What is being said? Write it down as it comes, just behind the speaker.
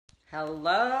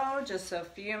Hello, just a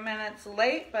few minutes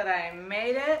late, but I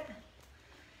made it.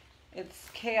 It's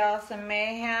chaos and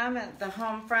mayhem at the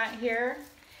home front here.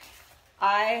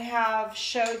 I have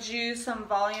showed you some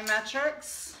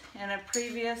volumetrics in a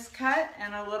previous cut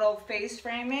and a little face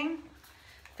framing,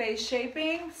 face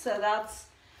shaping. So that's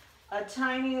a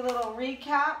tiny little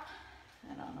recap.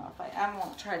 I don't know if I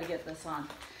won't try to get this on.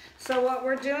 So what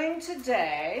we're doing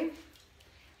today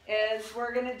is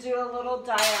we're going to do a little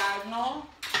diagonal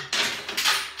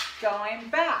going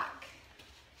back.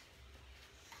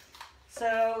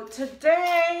 So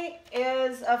today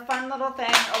is a fun little thing.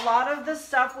 A lot of the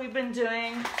stuff we've been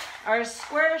doing are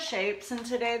square shapes, and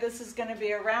today this is going to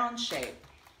be a round shape,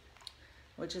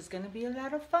 which is going to be a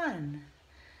lot of fun.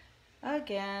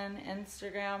 Again,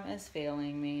 Instagram is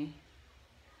failing me.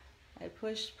 I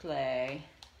pushed play.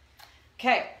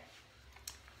 Okay,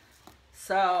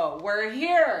 so we're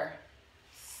here.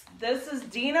 This is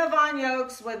Dina Von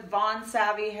Yokes with Von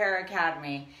Savvy Hair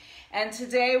Academy. And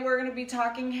today we're going to be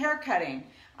talking hair cutting.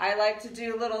 I like to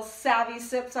do little savvy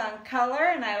sips on color,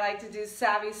 and I like to do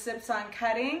savvy sips on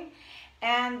cutting.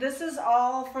 And this is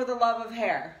all for the love of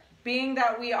hair. Being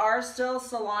that we are still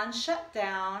salon shut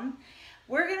down,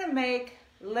 we're going to make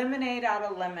lemonade out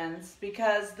of lemons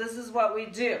because this is what we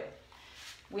do.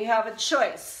 We have a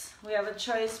choice. We have a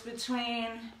choice between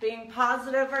being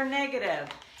positive or negative.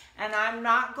 And I'm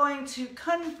not going to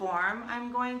conform,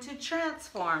 I'm going to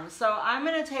transform. So I'm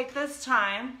going to take this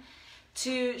time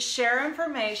to share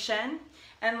information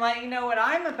and let you know what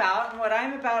I'm about. And what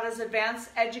I'm about is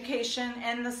advanced education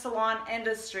in the salon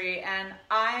industry. And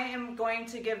I am going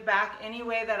to give back any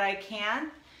way that I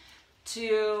can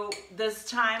to this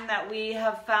time that we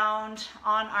have found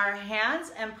on our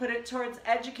hands and put it towards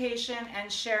education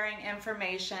and sharing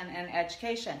information and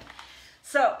education.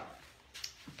 So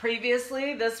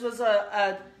previously, this was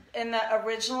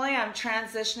originally I'm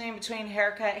transitioning between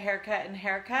haircut, and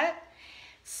haircut.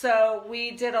 So we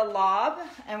did a lob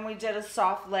and we did a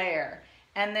soft layer.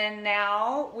 And then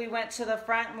now we went to the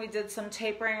front and we did some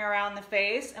tapering around the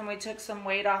face and we took some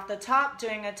weight off the top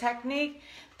doing a technique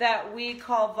that we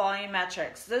call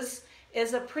volumetrics. This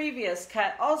is a previous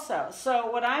cut also.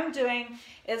 So what I'm doing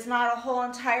is not a whole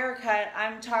entire cut.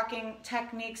 I'm talking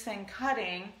techniques and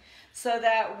cutting so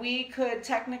that we could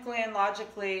technically and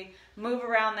logically move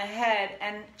around the head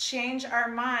and change our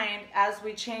mind as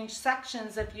we change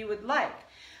sections if you would like.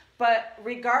 But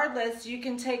regardless, you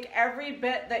can take every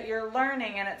bit that you're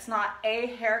learning, and it's not a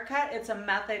haircut, it's a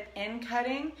method in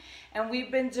cutting. And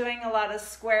we've been doing a lot of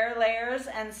square layers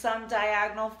and some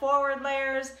diagonal forward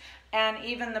layers, and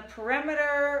even the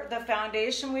perimeter, the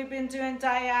foundation we've been doing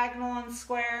diagonal and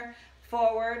square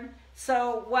forward.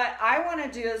 So what I want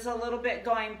to do is a little bit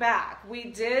going back. We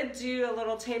did do a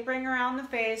little tapering around the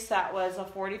face. That was a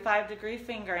 45-degree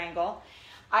finger angle.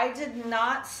 I did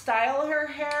not style her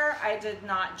hair. I did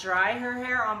not dry her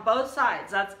hair on both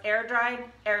sides. That's air dried,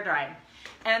 air dried.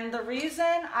 And the reason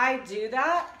I do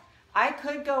that, I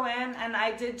could go in and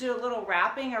I did do a little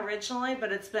wrapping originally,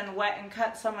 but it's been wet and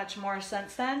cut so much more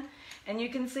since then. And you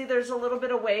can see there's a little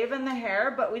bit of wave in the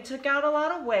hair, but we took out a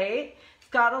lot of weight.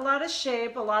 Got a lot of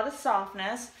shape, a lot of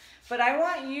softness, but I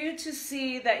want you to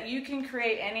see that you can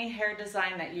create any hair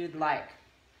design that you'd like.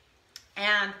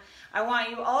 And I want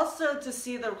you also to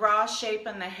see the raw shape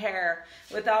in the hair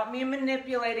without me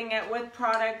manipulating it with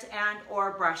product and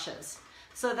or brushes.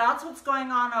 So that's what's going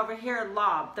on over here,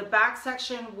 lob. The back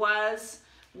section was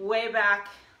way back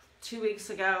 2 weeks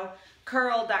ago,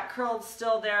 curled. That curl's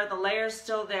still there, the layer's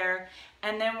still there.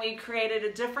 And then we created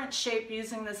a different shape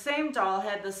using the same doll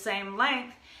head, the same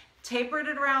length, tapered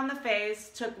it around the face,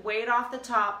 took weight off the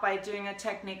top by doing a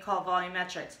technique called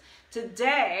volumetrics.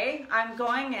 Today, I'm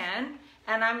going in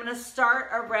and I'm gonna start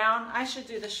around, I should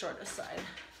do the shortest side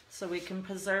so we can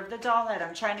preserve the doll head.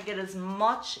 I'm trying to get as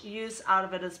much use out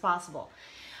of it as possible.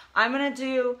 I'm gonna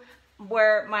do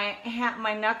where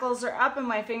my knuckles are up and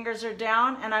my fingers are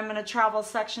down, and I'm gonna travel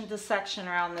section to section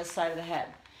around this side of the head.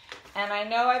 And I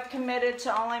know I've committed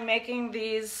to only making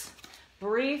these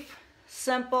brief,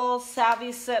 simple,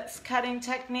 savvy sips cutting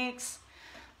techniques,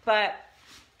 but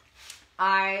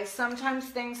sometimes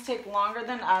things take longer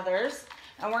than others.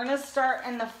 And we're gonna start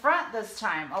in the front this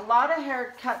time. A lot of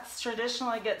haircuts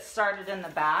traditionally get started in the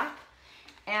back,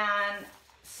 and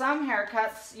some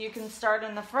haircuts you can start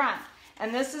in the front.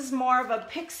 And this is more of a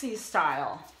pixie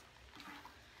style.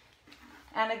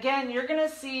 And again, you're gonna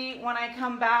see when I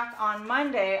come back on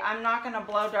Monday, I'm not gonna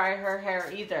blow dry her hair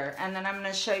either. And then I'm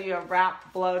gonna show you a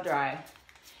wrap blow dry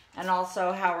and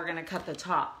also how we're gonna cut the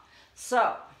top.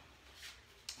 So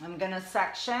I'm gonna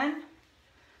section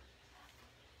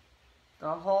the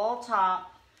whole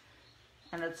top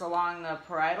and it's along the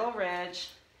parietal ridge.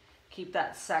 Keep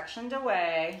that sectioned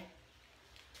away.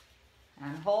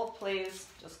 And hold, please.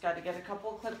 Just got to get a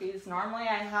couple clippies. Normally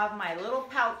I have my little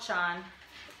pouch on,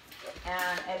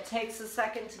 and it takes a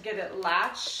second to get it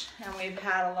latched, and we've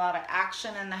had a lot of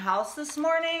action in the house this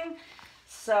morning,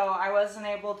 so I wasn't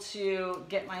able to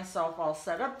get myself all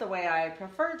set up the way I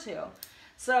prefer to.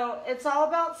 So it's all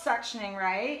about sectioning,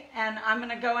 right? And I'm going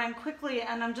to go in quickly,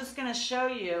 and I'm just going to show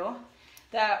you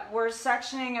that we're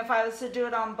sectioning. If I was to do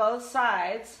it on both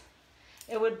sides,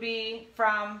 it would be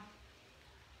from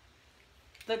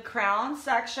the crown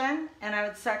section, and I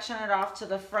would section it off to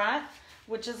the front,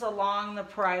 which is along the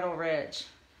parietal ridge.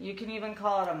 You can even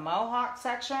call it a mohawk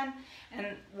section. And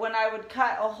when I would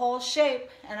cut a whole shape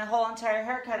and a whole entire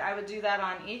haircut, I would do that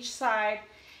on each side.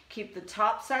 Keep the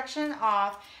top section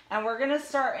off, and we're going to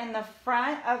start in the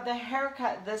front of the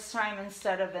haircut this time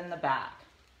instead of in the back.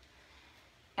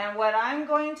 And what I'm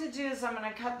going to do is I'm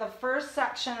going to cut the first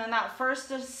section, and that first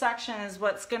section is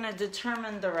what's going to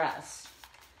determine the rest.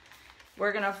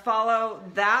 We're going to follow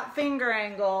that finger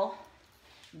angle,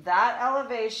 that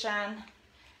elevation,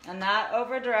 and that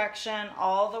over direction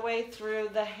all the way through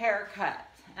the haircut.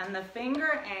 And the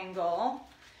finger angle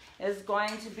is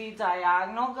going to be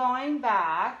diagonal going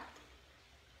back.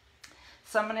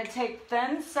 So I'm going to take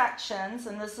thin sections,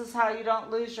 and this is how you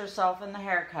don't lose yourself in the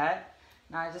haircut.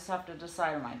 Now I just have to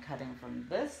decide, am I cutting from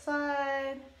this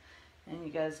side? And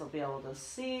you guys will be able to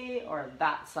see, or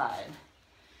that side.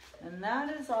 And that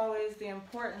is always the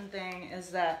important thing, is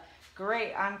that,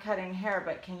 great, I'm cutting hair,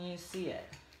 but can you see it?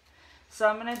 So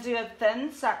I'm going to do a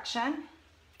thin section,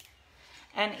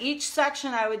 and each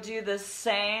section I would do the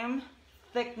same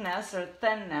thickness or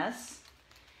thinness,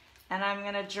 and I'm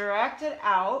going to direct it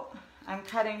out. I'm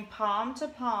cutting palm to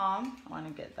palm. I want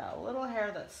to get that little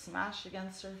hair that's smashed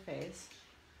against her face.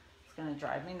 It's going to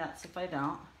drive me nuts if I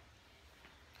don't.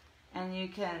 And you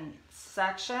can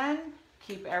section,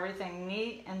 keep everything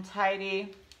neat and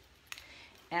tidy,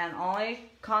 and only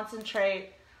concentrate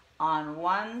on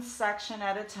one section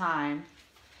at a time.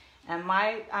 And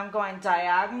I'm going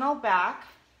diagonal back,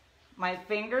 my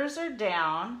fingers are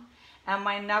down, and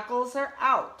my knuckles are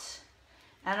out.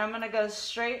 And I'm going to go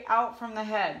straight out from the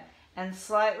head and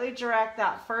slightly direct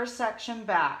that first section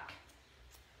back.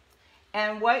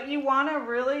 And what you want to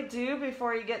really do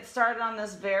before you get started on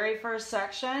this very first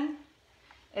section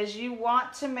is you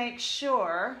want to make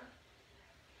sure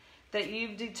that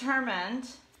you've determined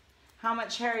how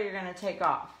much hair you're going to take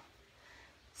off.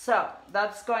 So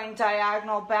that's going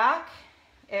diagonal back.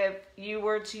 If you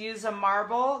were to use a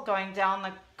marble going down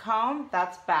the comb,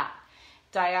 that's back.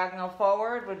 Diagonal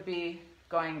forward would be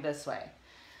going this way.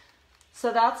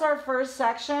 So that's our first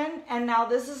section, and now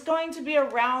this is going to be a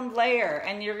round layer,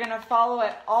 and you're going to follow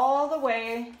it all the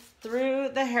way through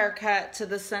the haircut to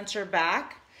the center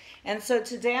back. And so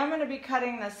today I'm going to be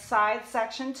cutting the side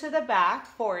section to the back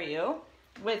for you,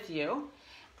 with you,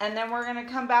 and then we're going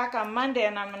to come back on Monday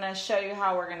and I'm going to show you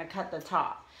how we're going to cut the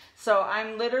top. So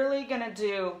I'm literally going to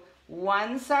do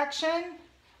one section,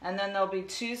 and then there'll be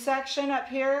two section up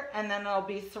here, and then there'll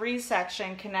be three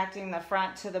section connecting the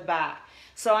front to the back.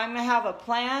 So I'm going to have a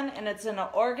plan, and it's in an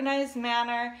organized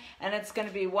manner, and it's going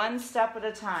to be one step at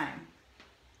a time.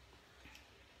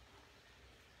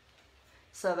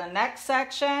 So the next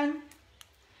section,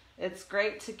 it's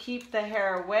great to keep the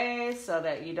hair away so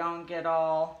that you don't get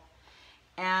all,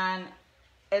 and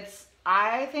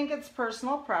I think it's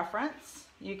personal preference.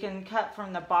 You can cut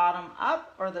from the bottom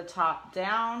up or the top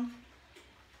down.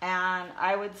 And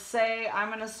I would say I'm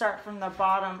going to start from the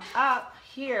bottom up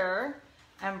here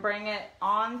and bring it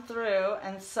on through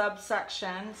and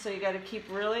subsection. So you got to keep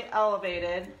really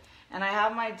elevated. And I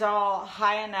have my doll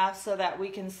high enough so that we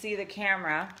can see the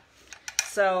camera.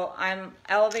 So I'm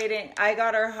elevating. I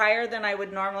got her higher than I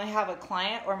would normally have a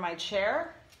client or my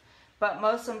chair. But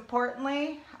most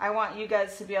importantly, I want you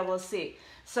guys to be able to see.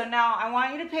 So now I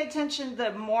want you to pay attention.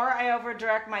 The more I over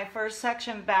direct my first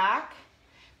section back,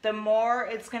 the more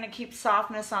it's going to keep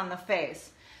softness on the face.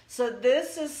 So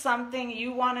this is something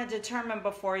you want to determine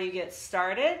before you get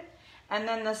started. And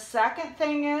then the second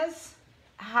thing is,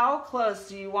 how close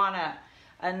do you want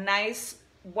a nice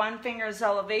one finger's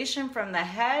elevation from the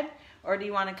head, or do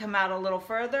you want to come out a little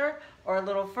further, or a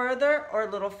little further, or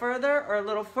a little further, or a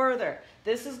little further?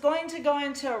 This is going to go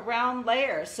into a round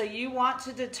layer, so you want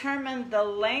to determine the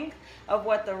length of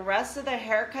what the rest of the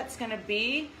haircut's going to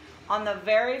be. On the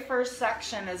very first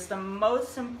section is the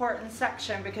most important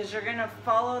section, because you're going to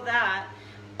follow that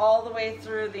all the way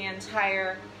through the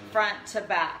entire front to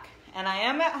back. And I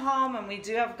am at home, and we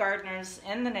do have gardeners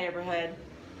in the neighborhood.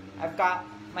 I've got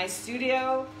my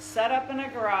studio set up in a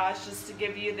garage, just to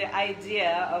give you the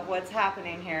idea of what's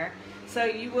happening here. So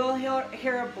you will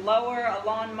hear a blower, a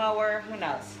lawnmower, who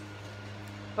knows.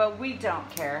 But we don't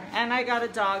care. And I got a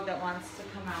dog that wants to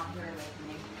come out here with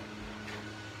me.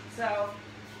 So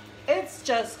it's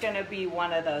just gonna be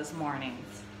one of those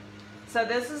mornings. So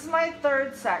this is my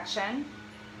third section.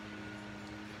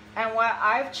 And what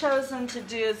I've chosen to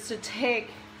do is to take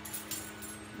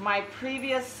my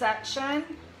previous section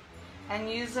and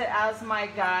use it as my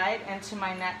guide into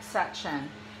my next section.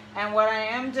 And what I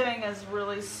am doing is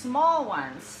really small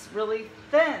ones, really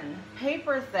thin,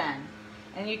 paper thin.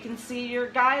 And you can see your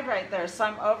guide right there. So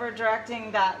I'm over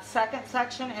directing that second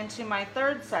section into my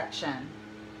third section.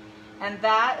 And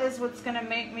that is what's gonna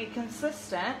make me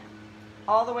consistent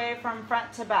all the way from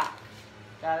front to back.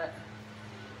 Got it?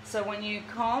 So when you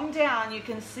comb down, you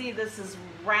can see this is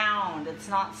round, it's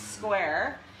not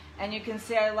square. And you can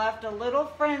see I left a little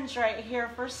fringe right here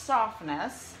for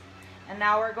softness. And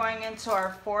now we're going into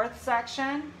our fourth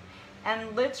section.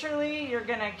 And literally, you're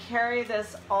gonna carry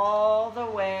this all the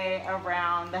way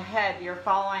around the head. You're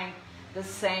following the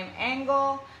same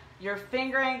angle, your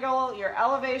finger angle, your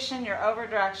elevation, your over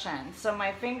direction. So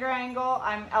my finger angle,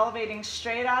 I'm elevating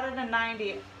straight out at a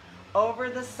 90 over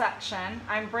the section.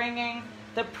 I'm bringing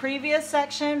the previous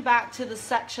section back to the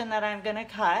section that I'm gonna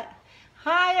cut.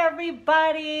 Hi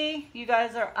everybody, you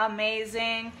guys are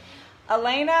amazing.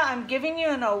 Elena, I'm giving you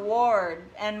an award,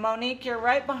 and Monique, you're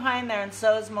right behind there, and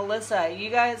so is Melissa. You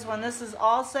guys, when this is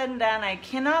all said and done, I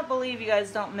cannot believe you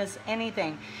guys don't miss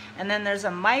anything. And then there's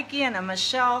a Mikey and a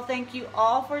Michelle. Thank you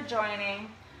all for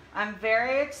joining. I'm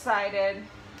very excited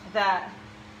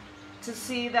to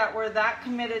see that we're that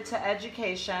committed to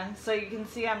education. So you can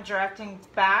see I'm directing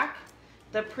back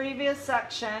the previous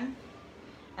section,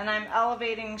 and I'm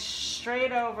elevating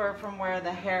straight over from where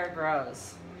the hair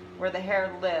grows, where the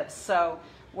hair lives. So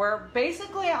we're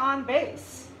basically on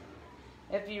base,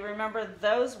 if you remember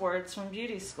those words from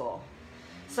beauty school.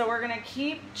 So we're gonna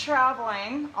keep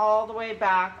traveling all the way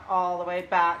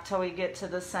back till we get to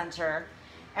the center.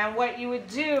 And what you would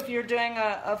do if you're doing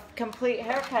a complete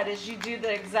haircut is you do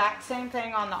the exact same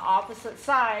thing on the opposite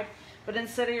side, but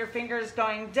instead of your fingers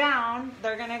going down,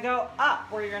 they're gonna go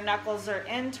up where your knuckles are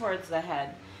in towards the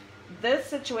head. This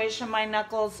situation, my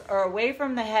knuckles are away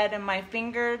from the head and my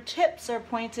fingertips are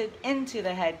pointed into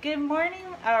the head. Good morning,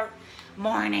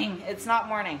 morning, it's not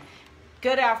morning.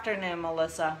 Good afternoon,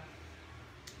 Melissa.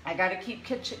 I gotta keep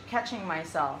catching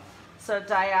myself. So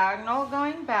diagonal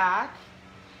going back,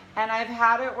 and I've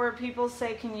had it where people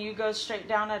say, can you go straight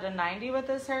down at a 90 with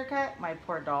this haircut? My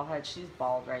poor doll head, she's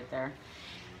bald right there.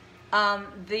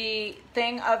 The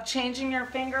thing of changing your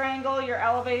finger angle, your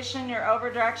elevation, your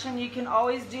over direction, you can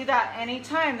always do that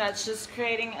anytime. That's just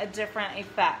creating a different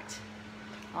effect.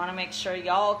 I want to make sure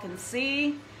y'all can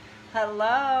see.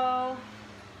 Hello.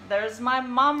 There's my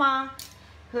mama,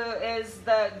 who is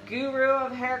the guru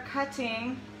of hair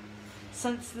cutting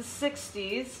since the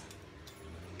 60s.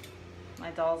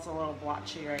 My doll's a little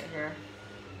blotchy right here.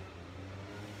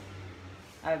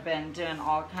 I've been doing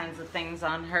all kinds of things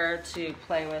on her to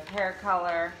play with hair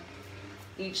color.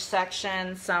 Each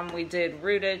section, some we did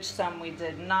rootage, some we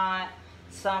did not.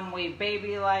 Some we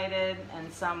baby lighted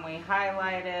and some we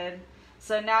highlighted.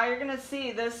 So now you're gonna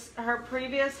see this, her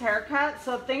previous haircut.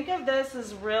 So think of this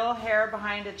as real hair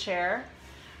behind a chair.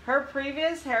 Her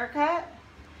previous haircut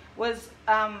was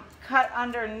cut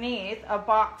underneath, a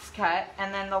box cut,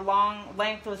 and then the long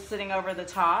length was sitting over the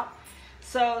top.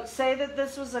 So say that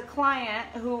this was a client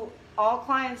who, all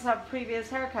clients have previous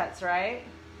haircuts, right?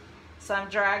 So I'm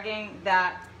dragging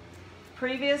that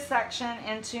previous section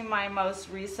into my most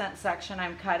recent section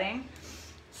I'm cutting.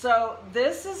 So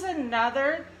this is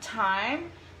another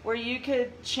time where you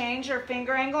could change your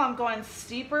finger angle. I'm going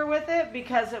steeper with it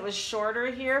because it was shorter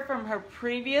here from her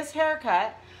previous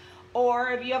haircut.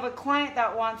 Or if you have a client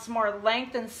that wants more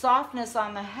length and softness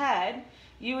on the head,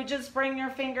 you would just bring your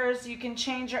fingers, you can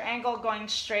change your angle going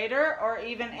straighter or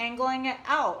even angling it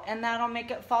out, and that'll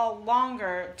make it fall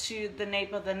longer to the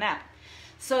nape of the neck.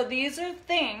 So these are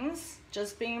things,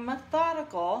 just being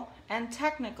methodical and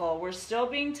technical. We're still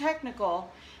being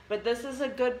technical, but this is a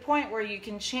good point where you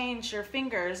can change your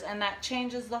fingers and that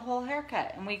changes the whole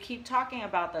haircut. And we keep talking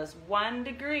about this. 1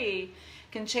 degree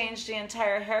can change the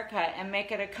entire haircut and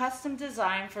make it a custom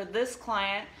design for this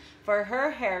client, for her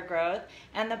hair growth,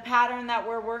 and the pattern that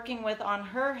we're working with on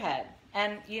her head.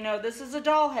 And you know, this is a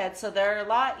doll head, so they're a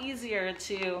lot easier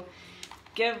to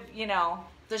give, you know,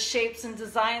 the shapes and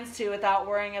designs to without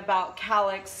worrying about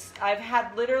calyx. I've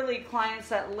had literally clients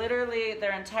that literally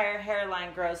their entire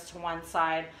hairline grows to one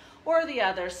side, or the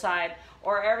other side,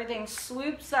 or everything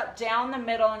swoops up down the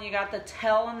middle and you got the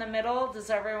tail in the middle. Does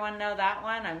everyone know that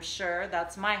one? I'm sure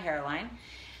that's my hairline.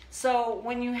 So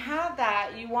when you have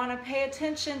that, you want to pay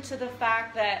attention to the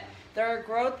fact that there are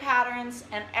growth patterns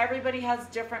and everybody has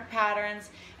different patterns,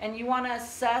 and you want to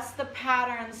assess the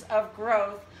patterns of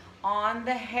growth on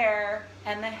the hair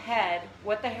and the head,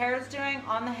 what the hair is doing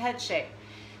on the head shape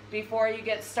before you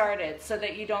get started, so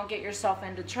that you don't get yourself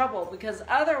into trouble, because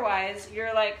otherwise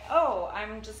you're like, oh,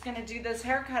 I'm just going to do this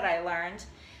haircut I learned.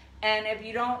 And if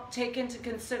you don't take into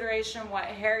consideration what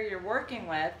hair you're working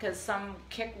with, because some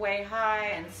kick way high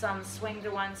and some swing to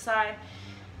one side,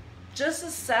 just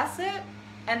assess it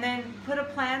and then put a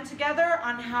plan together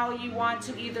on how you want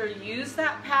to either use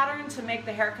that pattern to make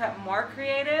the haircut more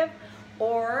creative,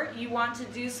 or you want to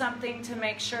do something to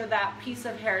make sure that piece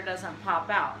of hair doesn't pop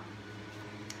out.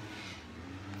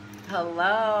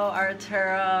 Hello,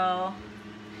 Arturo.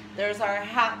 There's our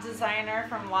hat designer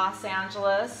from Los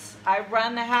Angeles. I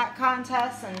run the hat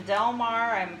contest in Del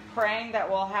Mar. I'm praying that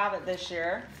we'll have it this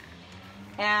year.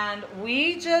 And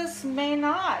we just may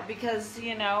not, because,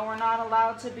 you know, we're not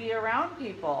allowed to be around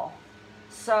people.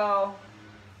 So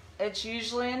it's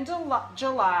usually in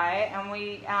July,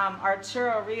 and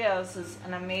Arturo Rios is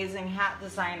an amazing hat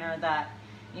designer that,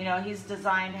 you know, he's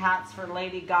designed hats for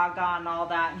Lady Gaga and all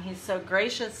that, and he's so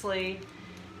graciously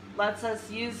lets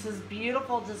us use his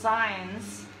beautiful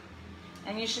designs.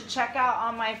 And you should check out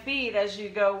on my feed as you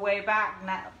go way back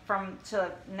from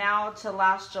now to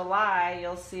last July.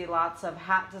 You'll see lots of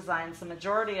hat designs. The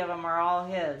majority of them are all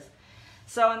his.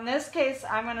 So in this case,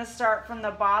 I'm going to start from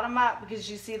the bottom up, because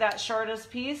you see that shortest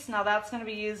piece. Now that's going to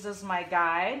be used as my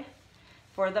guide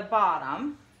for the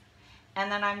bottom.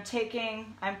 And then I'm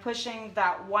pushing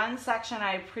that one section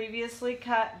I previously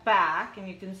cut back, and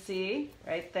you can see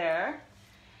right there.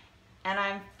 And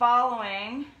I'm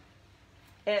following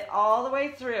it all the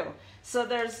way through. So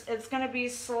it's going to be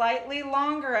slightly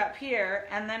longer up here,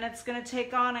 and then it's going to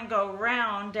take on and go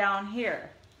round down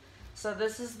here. So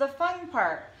this is the fun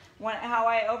part. How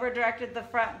I over directed the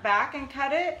front back and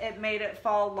cut it, it made it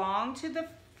fall long to the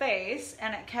face,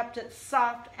 and it kept it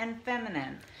soft and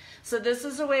feminine. So this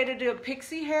is a way to do a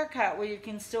pixie haircut where you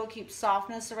can still keep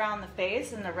softness around the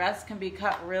face, and the rest can be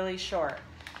cut really short.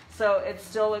 So it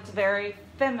still looks very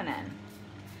feminine.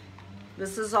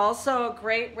 This is also a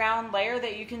great round layer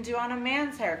that you can do on a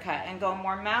man's haircut and go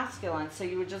more masculine. So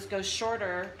you would just go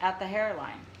shorter at the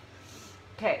hairline.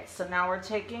 Okay, so now we're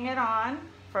taking it on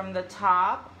from the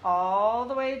top all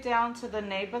the way down to the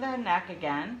nape of the neck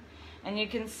again. And you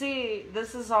can see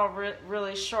this is all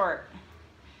really short.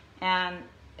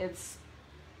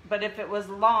 But if it was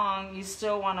long, you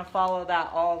still want to follow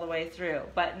that all the way through.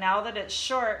 But now that it's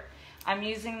short, I'm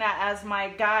using that as my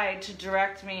guide to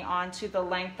direct me onto the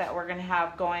length that we're going to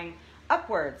have going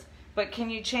upwards. But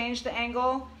can you change the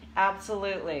angle?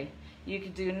 Absolutely. You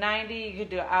could do 90, you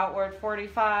could do outward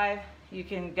 45, you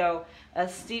can go a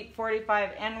steep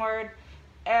 45 inward.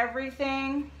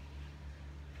 Everything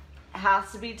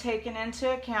has to be taken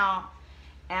into account,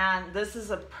 and this is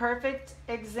a perfect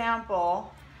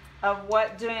example of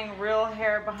what doing real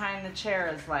hair behind the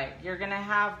chair is like. You're going to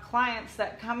have clients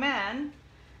that come in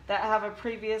that have a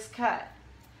previous cut.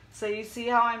 So you see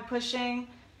how I'm pushing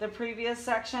the previous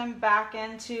section back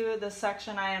into the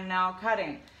section I am now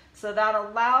cutting. So that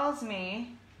allows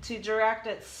me to direct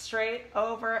it straight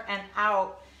over and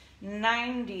out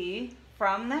 90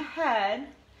 from the head.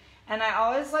 And I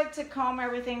always like to comb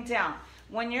everything down.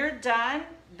 When you're done,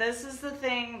 this is the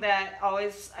thing that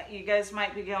always, you guys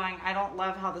might be going, I don't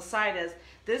love how the side is.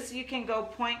 This you can go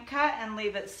point cut and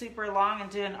leave it super long and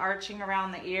do an arching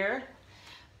around the ear.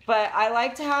 But I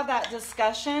like to have that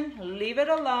discussion, leave it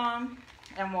alone,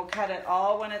 and we'll cut it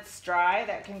all when it's dry.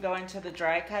 That can go into the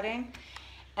dry cutting.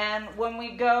 And when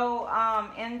we go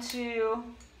into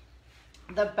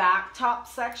the back top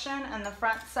section and the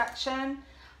front section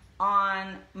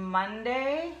on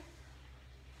Monday,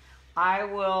 I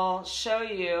will show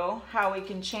you how we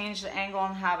can change the angle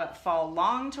and have it fall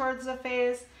long towards the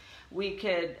face. We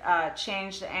could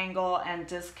change the angle and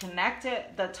disconnect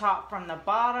it, the top from the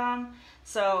bottom.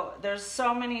 So there's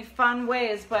so many fun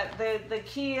ways, but the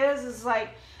key is like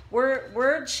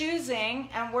we're choosing,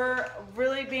 and we're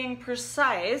really being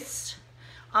precise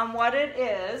on what it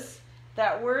is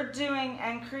that we're doing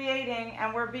and creating,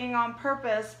 and we're being on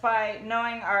purpose by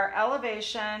knowing our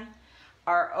elevation,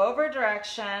 our over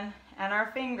direction, and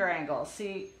our finger angle.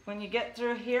 See, when you get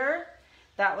through here,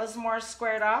 that was more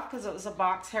squared off because it was a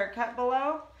box haircut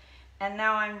below. And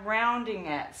now I'm rounding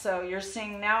it. So you're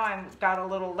seeing now I've got a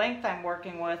little length I'm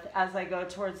working with as I go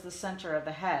towards the center of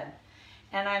the head.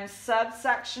 and I'm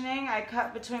subsectioning. I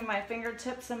cut between my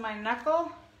fingertips and my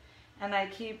knuckle, and I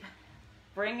keep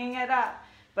bringing it up,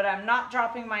 but I'm not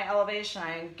dropping my elevation.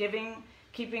 I'm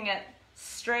keeping it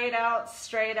straight out,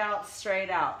 straight out, straight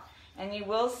out. And you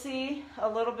will see a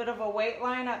little bit of a weight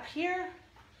line up here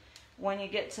when you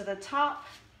get to the top,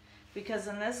 because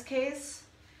in this case,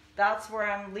 that's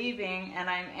where I'm leaving and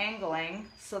I'm angling,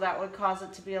 so that would cause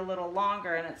it to be a little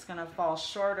longer, and it's gonna fall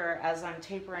shorter as I'm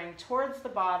tapering towards the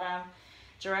bottom,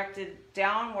 directed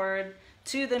downward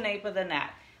to the nape of the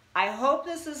neck. I hope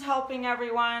this is helping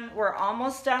everyone. We're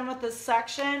almost done with this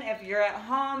section. If you're at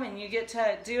home and you get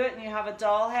to do it and you have a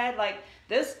doll head, like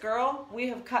this girl, we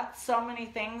have cut so many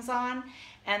things on,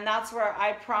 and that's where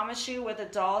I promise you with a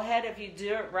doll head, if you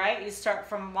do it right, you start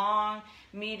from long,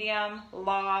 medium,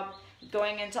 lob,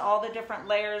 going into all the different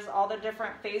layers, all the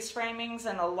different face framings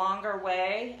in a longer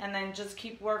way, and then just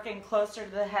keep working closer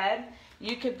to the head.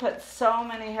 You could put so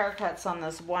many haircuts on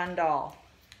this one doll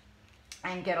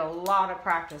and get a lot of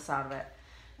practice out of it.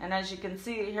 And as you can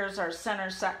see, here's our center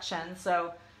section,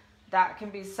 so that can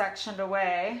be sectioned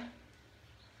away.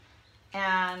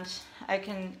 And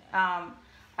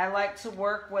I like to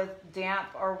work with damp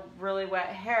or really wet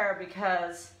hair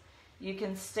because you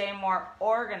can stay more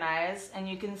organized and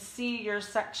you can see your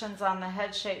sections on the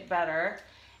head shape better,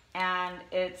 and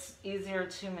it's easier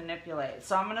to manipulate.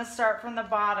 So I'm gonna start from the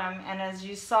bottom, and as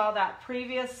you saw that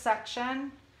previous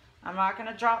section, I'm not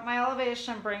going to drop my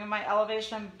elevation, bringing my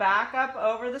elevation back up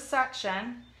over the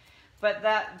section, but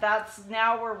that's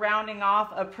now we're rounding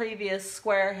off a previous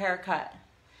square haircut.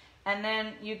 And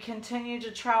then you continue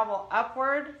to travel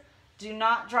upward. Do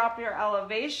not drop your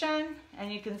elevation,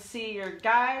 and you can see your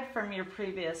guide from your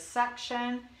previous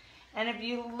section. And if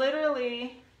you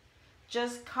literally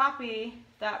just copy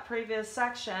that previous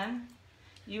section,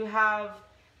 you have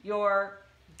your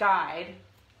guide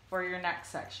for your next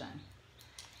section.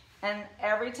 And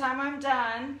every time I'm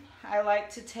done, I like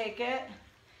to take it,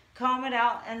 comb it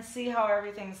out, and see how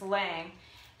everything's laying.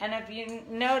 And if you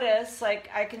notice, like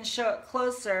I can show it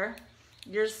closer,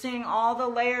 you're seeing all the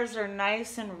layers are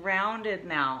nice and rounded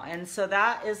now. And so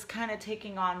that is kind of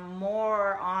taking on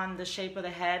more on the shape of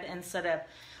the head instead of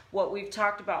what we've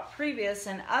talked about previous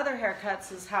in other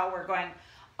haircuts is how we're going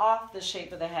off the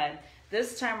shape of the head.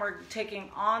 This time we're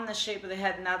taking on the shape of the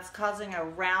head, and that's causing a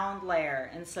round layer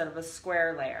instead of a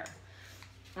square layer.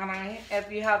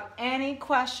 If you have any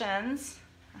questions,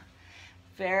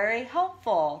 very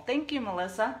helpful. Thank you,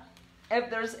 Melissa. If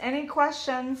there's any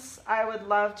questions, I would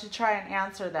love to try and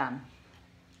answer them.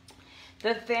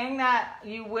 The thing that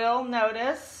you will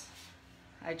notice,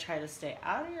 I try to stay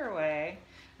out of your way.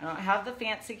 I don't have the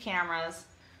fancy cameras.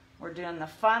 We're doing the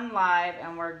fun live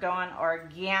and we're going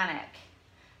organic.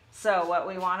 So what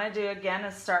we want to do again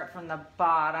is start from the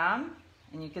bottom,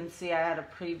 and you can see I had a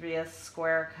previous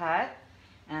square cut,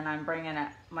 and I'm bringing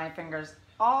my fingers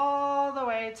all the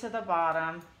way to the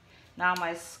bottom. Now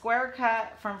my square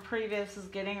cut from previous is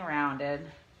getting rounded,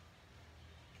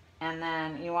 and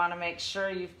then you want to make sure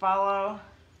you follow,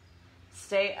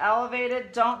 stay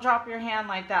elevated, don't drop your hand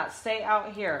like that, stay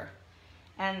out here,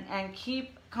 and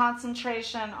keep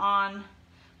concentration on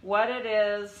what it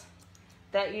is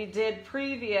that you did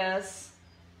previous,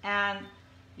 and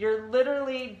you're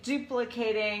literally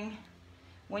duplicating.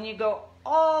 When you go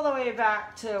all the way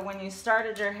back to when you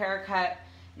started your haircut,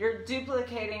 you're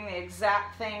duplicating the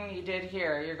exact thing you did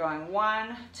here. You're going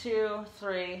 1, 2,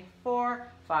 3, 4,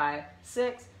 5,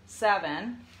 6,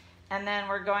 7, and then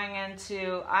we're going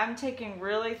into, I'm taking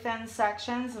really thin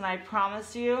sections, and I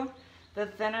promise you, the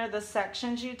thinner the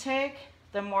sections you take,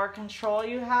 the more control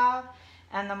you have,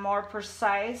 and the more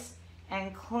precise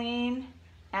and clean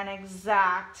and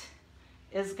exact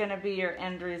is going to be your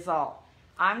end result.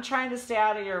 I'm trying to stay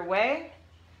out of your way,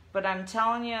 but I'm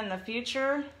telling you in the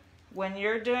future, when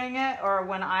you're doing it or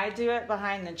when I do it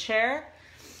behind the chair,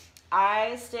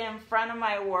 I stay in front of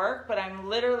my work, but I'm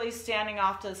literally standing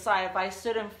off to the side. If I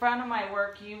stood in front of my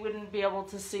work, you wouldn't be able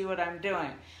to see what I'm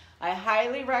doing. I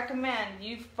highly recommend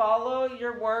you follow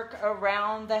your work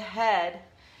around the head,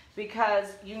 because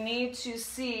you need to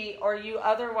see, or you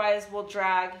otherwise will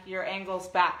drag your angles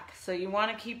back. So you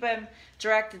want to keep them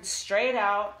directed straight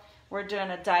out. We're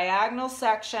doing a diagonal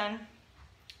section.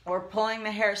 We're pulling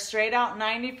the hair straight out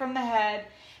 90 from the head,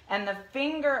 and the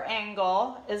finger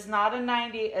angle is not a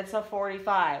 90, it's a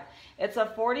 45. It's a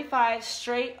 45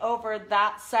 straight over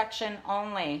that section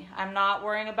only. I'm not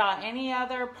worrying about any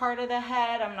other part of the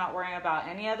head. I'm not worrying about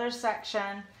any other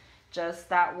section. Just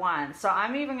that one. So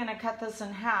I'm even going to cut this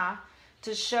in half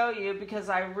to show you, because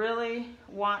I really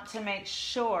want to make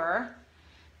sure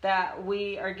that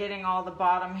we are getting all the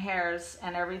bottom hairs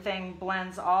and everything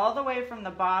blends all the way from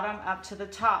the bottom up to the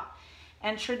top.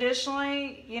 And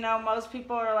traditionally, you know, most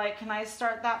people are like, can I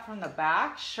start that from the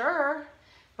back? Sure.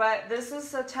 But this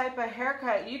is the type of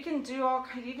haircut. You can do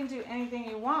anything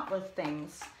you want with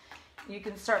things. You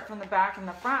can start from the back and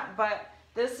the front, but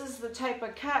this is the type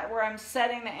of cut where I'm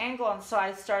setting the angle, and so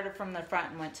I started from the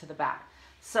front and went to the back.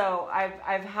 So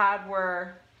I've had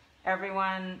where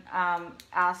everyone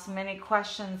asks many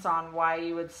questions on why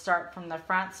you would start from the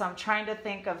front. So I'm trying to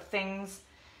think of things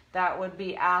that would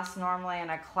be asked normally in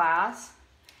a class,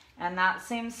 and that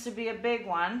seems to be a big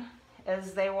one,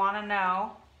 is they want to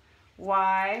know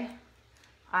why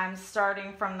I'm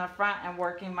starting from the front and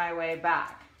working my way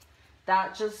back.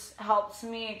 That just helps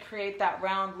me create that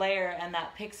round layer and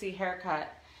that pixie haircut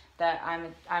that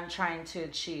I'm trying to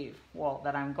achieve, well,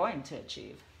 that I'm going to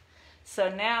achieve. So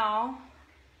now,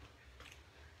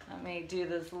 let me do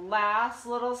this last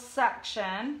little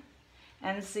section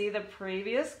and see the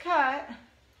previous cut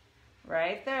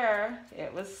right there.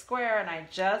 It was square and I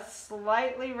just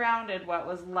slightly rounded what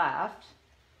was left.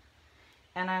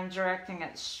 And I'm directing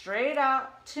it straight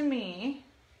out to me,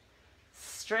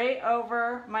 straight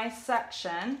over my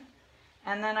section,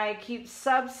 and then I keep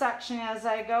subsectioning as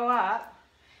I go up,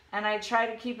 and I try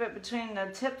to keep it between the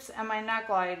tips and my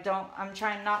knuckle. I'm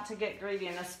trying not to get greedy,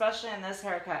 and especially in this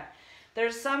haircut.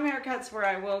 There's some haircuts where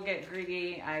I will get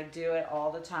greedy. I do it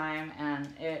all the time, and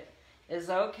it is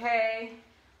okay,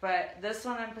 but this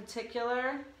one in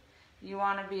particular, you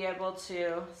want to be able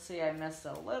to, see, I missed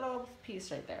a little piece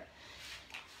right there.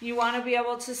 You want to be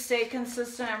able to stay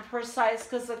consistent and precise,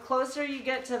 because the closer you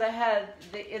get to the head,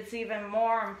 it's even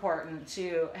more important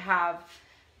to have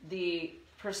the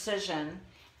precision.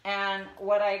 And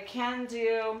what I can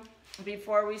do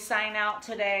before we sign out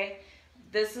today,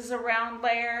 this is a round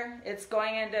layer. It's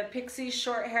going into pixie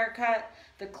short haircut.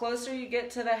 The closer you get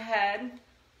to the head,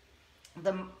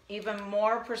 the even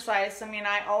more precise. I mean,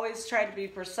 I always try to be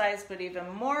precise, but even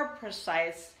more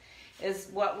precise is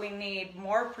what we need,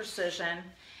 more precision.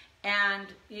 And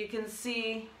you can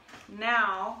see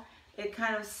now it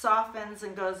kind of softens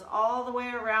and goes all the way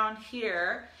around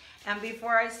here. And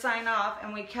before I sign off,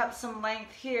 and we kept some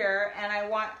length here, and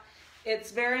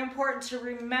it's very important to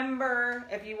remember,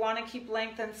 if you want to keep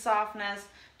length and softness,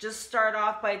 just start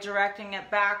off by directing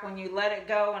it back. When you let it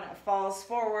go and it falls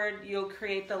forward, you'll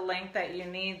create the length that you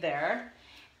need there.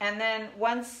 And then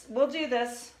once we'll do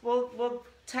this, we'll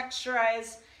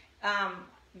texturize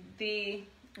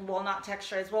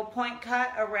we'll point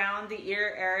cut around the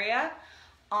ear area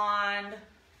on,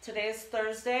 today's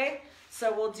Thursday,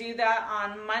 so we'll do that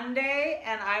on Monday,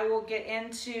 and I will get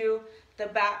into the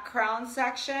back crown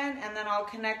section, and then I'll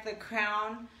connect the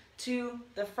crown to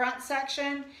the front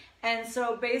section. And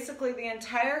so basically the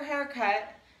entire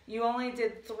haircut, you only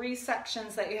did 3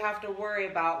 sections that you have to worry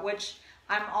about, which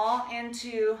I'm all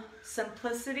into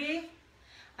simplicity.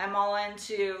 I'm all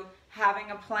into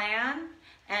having a plan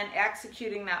and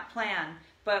executing that plan.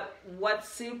 But what's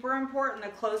super important,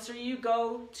 the closer you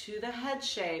go to the head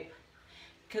shape,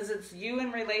 because it's you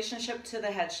in relationship to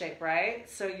the head shape, right?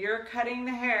 So you're cutting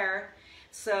the hair,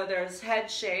 so there's head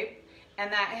shape,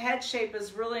 and that head shape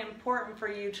is really important for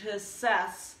you to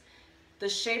assess the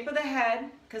shape of the head,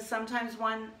 because sometimes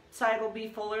one side will be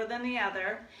fuller than the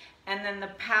other, and then the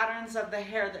patterns of the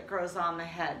hair that grows on the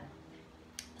head.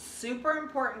 Super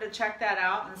important to check that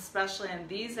out, and especially in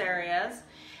these areas,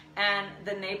 and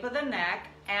the nape of the neck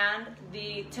and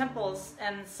the temples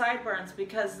and sideburns,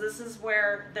 because this is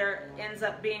where there ends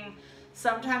up being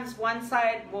sometimes one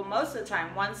side, well, most of the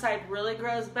time, one side really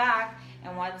grows back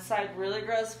and one side really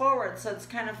grows forward. So it's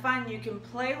kind of fun. You can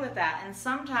play with that. And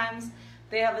sometimes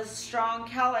they have a strong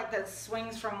cowlick that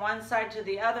swings from one side to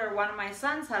the other. One of my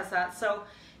sons has that. So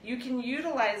you can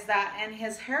utilize that in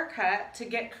his haircut to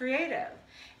get creative.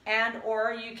 And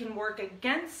or you can work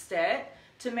against it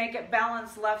to make it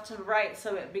balance left to right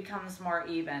so it becomes more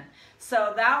even.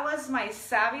 So that was my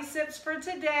Savvy Sips for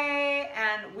today,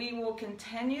 and we will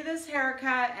continue this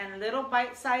haircut in little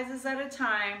bite sizes at a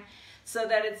time so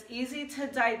that it's easy to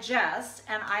digest,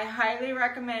 and I highly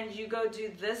recommend you go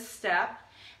do this step,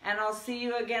 and I'll see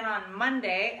you again on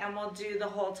Monday, and we'll do the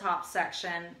whole top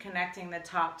section, connecting the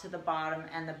top to the bottom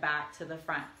and the back to the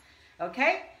front.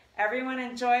 Okay? Everyone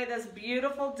enjoy this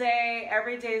beautiful day.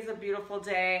 Every day is a beautiful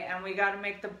day, and we got to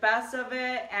make the best of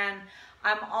it. And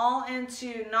I'm all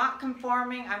into not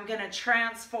conforming. I'm going to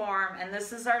transform, and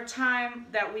this is our time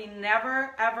that we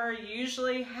never ever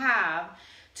usually have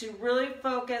to really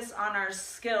focus on our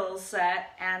skill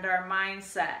set and our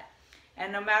mindset.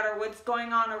 And no matter what's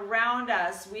going on around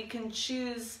us, we can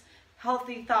choose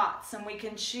healthy thoughts and we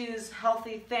can choose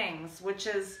healthy things, which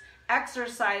is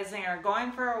exercising or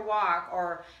going for a walk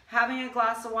or having a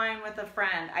glass of wine with a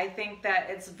friend. I think that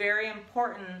it's very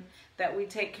important that we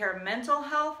take care of mental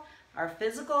health, our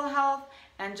physical health,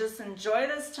 and just enjoy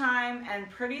this time. And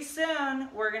pretty soon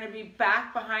we're going to be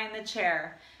back behind the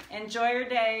chair. Enjoy your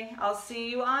day. I'll see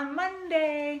you on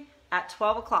Monday at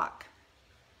 12 o'clock.